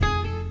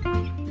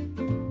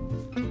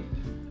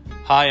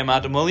Hi, I'm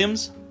Adam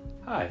Williams.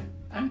 Hi,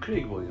 I'm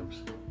Craig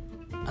Williams.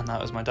 And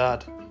that was my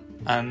dad.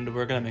 And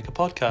we're going to make a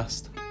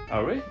podcast.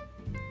 Are we?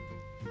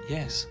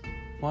 Yes.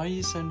 Why are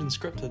you sounding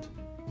scripted?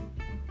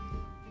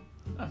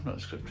 I'm not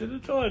scripted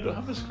at all. I don't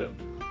have a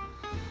script.